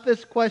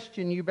toughest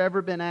question you've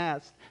ever been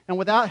asked? And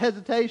without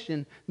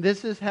hesitation,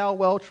 this is how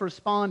Welch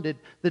responded.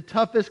 The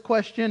toughest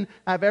question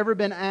I've ever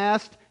been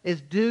asked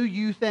is, do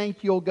you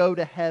think you'll go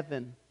to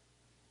heaven?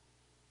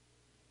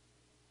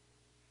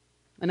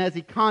 And as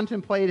he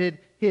contemplated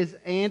his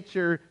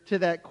answer to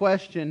that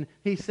question,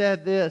 he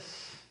said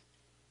this.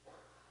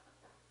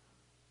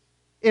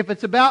 If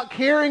it's about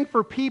caring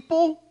for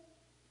people,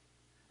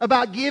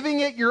 about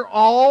giving it your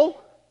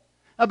all,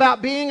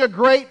 about being a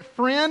great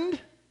friend,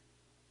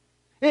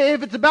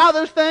 if it's about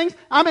those things,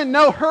 I'm in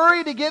no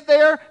hurry to get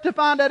there to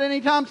find out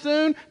anytime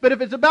soon. But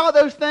if it's about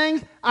those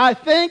things, I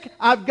think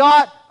I've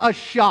got a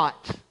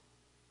shot.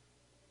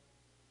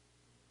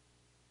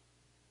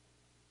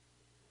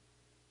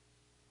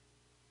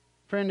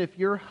 Friend, if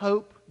your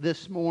hope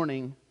this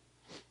morning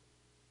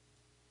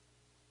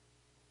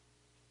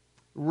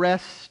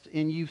rests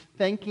in you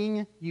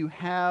thinking you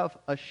have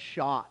a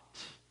shot,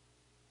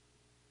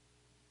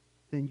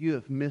 then you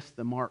have missed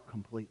the mark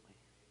completely.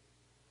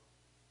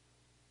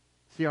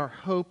 See, our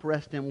hope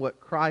rests in what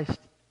Christ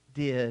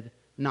did,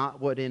 not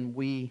what in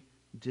we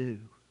do.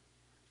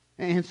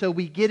 And so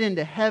we get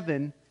into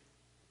heaven,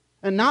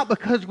 and not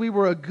because we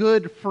were a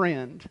good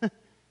friend,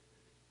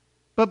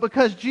 but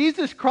because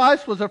Jesus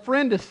Christ was a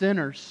friend to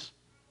sinners.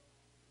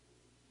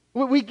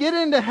 We get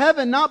into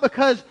heaven not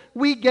because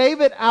we gave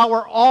it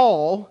our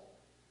all.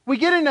 We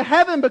get into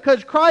heaven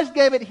because Christ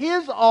gave it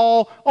His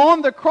all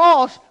on the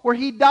cross where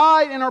He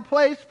died in our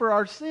place for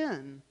our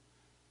sin.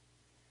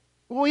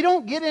 We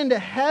don't get into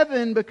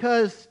heaven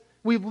because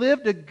we've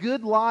lived a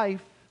good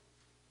life.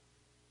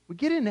 We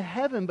get into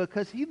heaven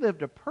because He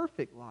lived a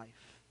perfect life.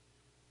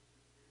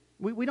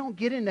 We don't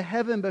get into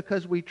heaven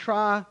because we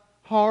try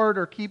hard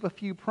or keep a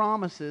few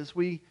promises.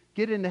 We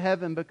get into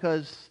heaven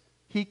because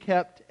He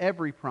kept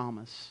every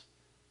promise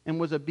and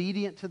was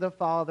obedient to the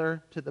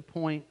Father to the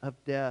point of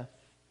death.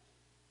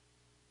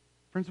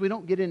 Friends, we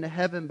don't get into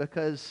heaven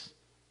because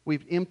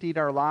we've emptied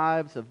our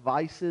lives of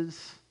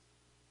vices,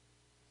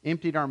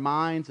 emptied our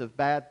minds of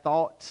bad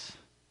thoughts,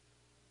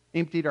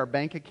 emptied our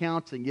bank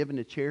accounts and given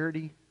to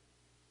charity.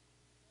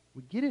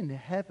 We get into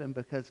heaven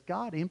because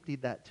God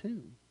emptied that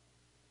tomb.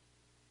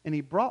 And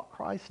He brought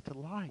Christ to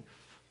life.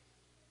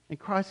 And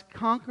Christ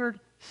conquered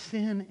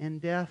sin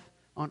and death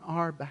on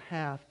our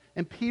behalf.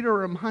 And Peter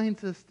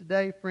reminds us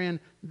today, friend,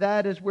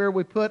 that is where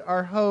we put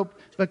our hope,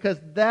 because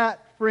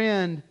that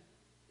friend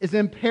is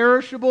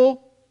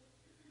imperishable.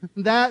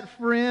 That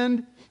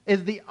friend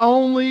is the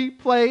only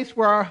place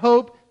where our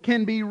hope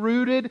can be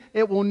rooted.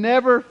 It will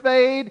never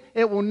fade.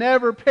 It will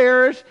never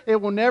perish. It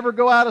will never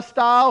go out of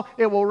style.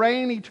 It will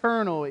reign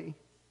eternally.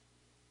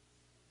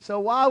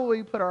 So why will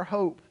we put our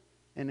hope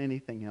in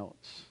anything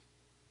else?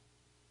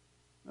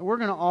 We're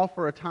going to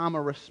offer a time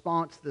of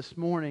response this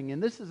morning,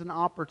 and this is an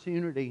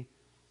opportunity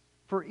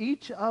for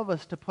each of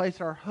us to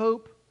place our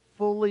hope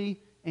fully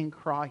in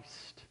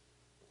Christ.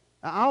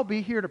 I'll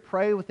be here to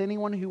pray with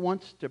anyone who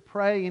wants to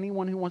pray,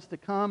 anyone who wants to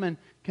come and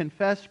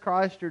confess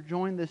Christ or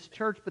join this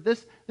church. But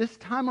this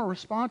time of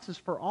response is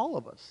for all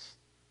of us.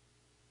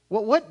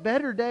 What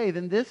better day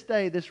than this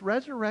day, this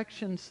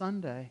Resurrection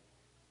Sunday,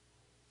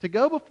 to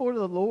go before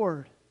the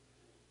Lord,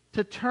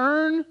 to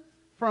turn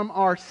from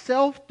our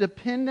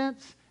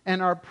self-dependence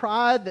and our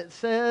pride that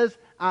says,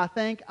 I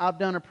think I've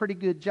done a pretty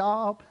good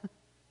job,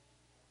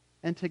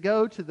 and to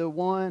go to the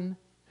one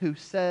who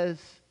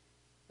says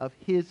of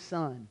His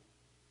Son,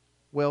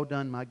 well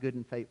done, my good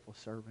and faithful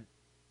servant.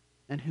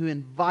 And who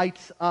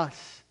invites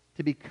us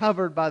to be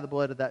covered by the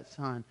blood of that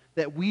Son,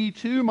 that we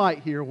too might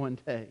hear one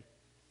day,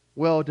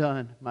 well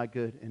done, my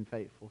good and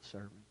faithful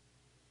servant.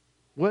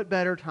 What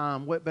better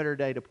time, what better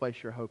day to place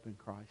your hope in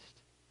Christ?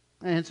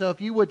 And so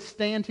if you would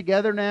stand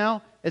together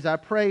now as I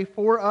pray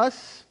for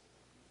us,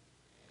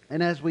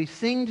 and as we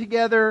sing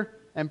together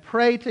and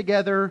pray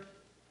together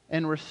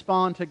and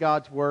respond to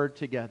God's Word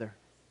together.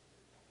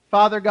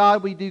 Father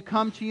God, we do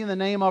come to You in the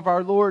name of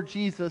our Lord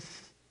Jesus.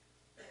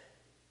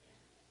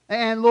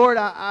 And Lord,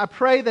 I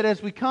pray that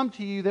as we come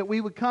to You, that we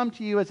would come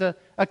to You as a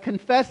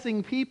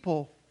confessing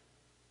people.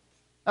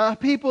 A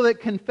people that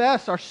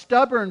confess our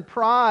stubborn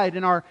pride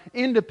and our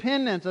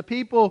independence. A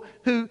people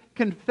who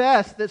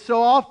confess that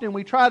so often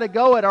we try to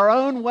go it our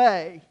own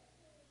way.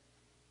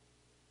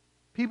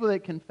 People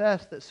that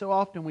confess that so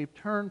often we've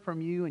turned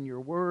from You and Your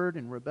Word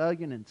in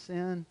rebellion and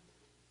sin.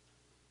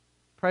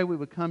 Pray we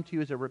would come to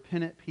You as a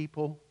repentant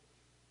people.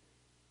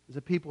 As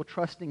a people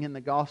trusting in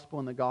the gospel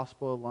and the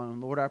gospel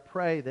alone. Lord, I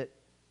pray that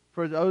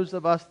for those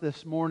of us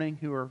this morning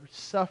who are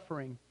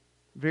suffering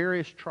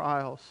various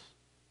trials,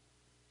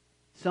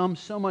 some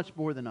so much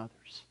more than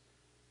others,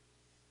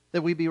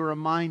 that we be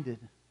reminded,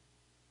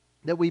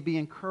 that we be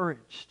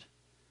encouraged,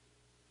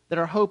 that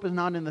our hope is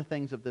not in the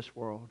things of this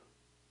world,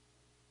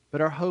 but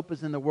our hope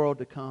is in the world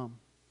to come.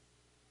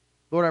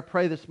 Lord, I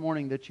pray this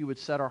morning that You would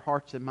set our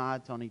hearts and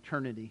minds on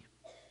eternity.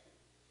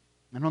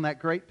 And on that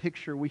great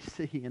picture we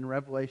see in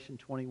Revelation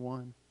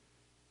 21,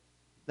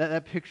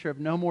 that picture of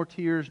no more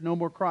tears, no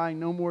more crying,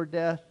 no more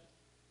death,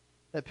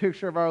 that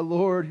picture of our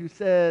Lord who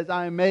says,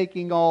 I am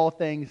making all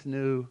things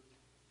new.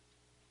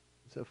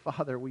 So,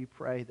 Father, we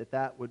pray that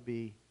that would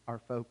be our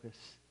focus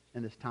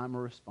in this time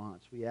of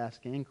response. We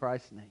ask in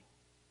Christ's name.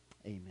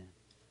 Amen.